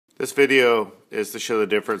This video is to show the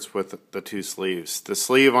difference with the two sleeves. The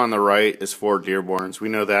sleeve on the right is for Dearborns. We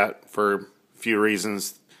know that for a few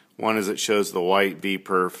reasons. One is it shows the white V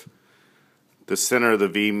perf. The center of the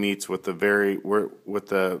V meets with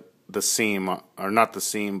the seam, or not the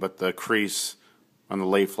seam, but the crease on the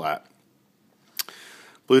lay flat.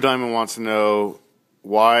 Blue Diamond wants to know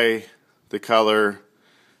why the color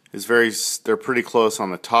is they're pretty close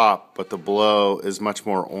on the top, but the below is much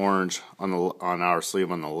more orange on our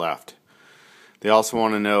sleeve on the left. They also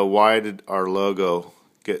want to know, why did our logo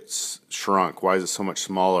get shrunk? Why is it so much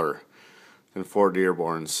smaller than Fort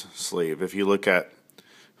Dearborn's sleeve? If you look at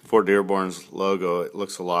Fort Dearborn's logo, it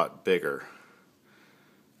looks a lot bigger.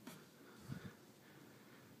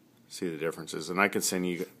 See the differences, and I can send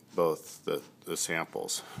you both the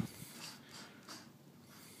samples.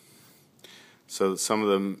 So some of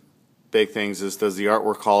the big things is, does the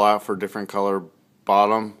artwork call out for different color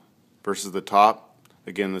bottom versus the top?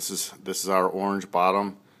 Again, this is our orange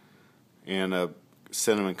bottom and a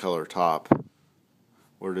cinnamon color top.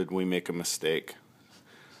 Where did we make a mistake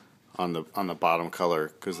on the bottom color?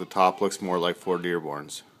 Because the top looks more like Fort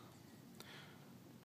Dearborn's.